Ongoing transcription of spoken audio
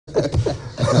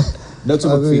Dr.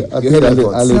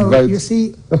 McPhee, No, you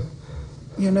see,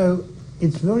 you know,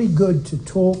 it's very good to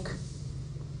talk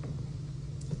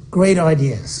great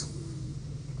ideas.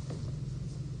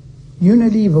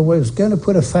 Unilever was going to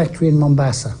put a factory in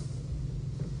Mombasa.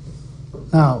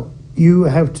 Now, you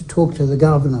have to talk to the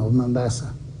governor of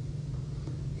Mombasa.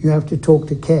 You have to talk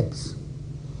to KEBS.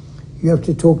 You have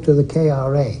to talk to the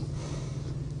KRA.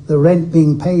 The rent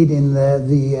being paid in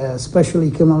the special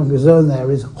economic zone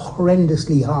there is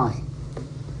horrendously high.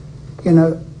 You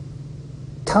know,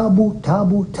 tabu,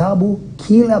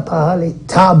 kila pahali,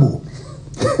 tabu.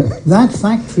 That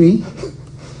factory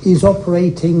is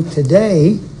operating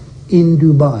today in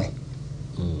Dubai.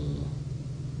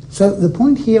 So the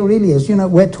point here really is, you know,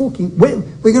 we're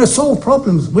going to solve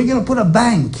problems. We're going to put a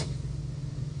bank.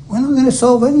 We're not going to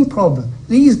solve any problem.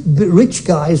 These rich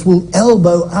guys will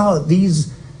elbow out these.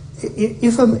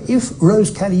 If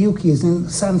Rose Kariuki is in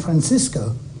San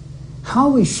Francisco,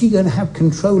 how is she going to have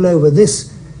control over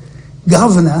this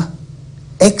governor,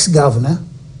 ex-governor,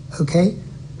 okay,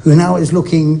 who now is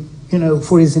looking, you know,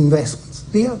 for his investments?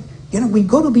 You know, we've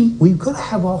got to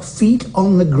have our feet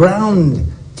on the ground,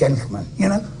 gentlemen. You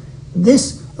know,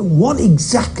 what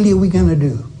exactly are we going to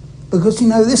do? Because, you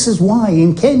know, this is why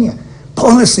in Kenya,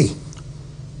 policy,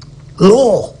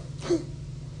 law,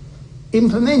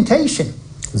 implementation.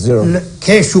 Zero.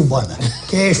 Keshu bwana,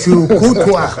 keshu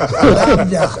kutwa,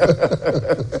 labda.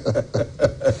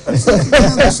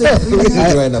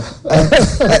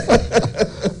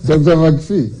 Dr.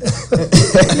 McPhee.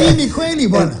 Ni kweli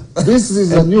bwana. This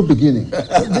is a new beginning.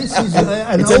 This is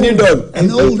It's a new dawn.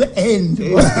 An old end.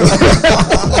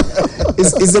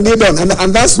 It's a new dawn,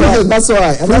 and that's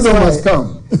why. Freedom must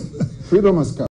come. Freedom must come.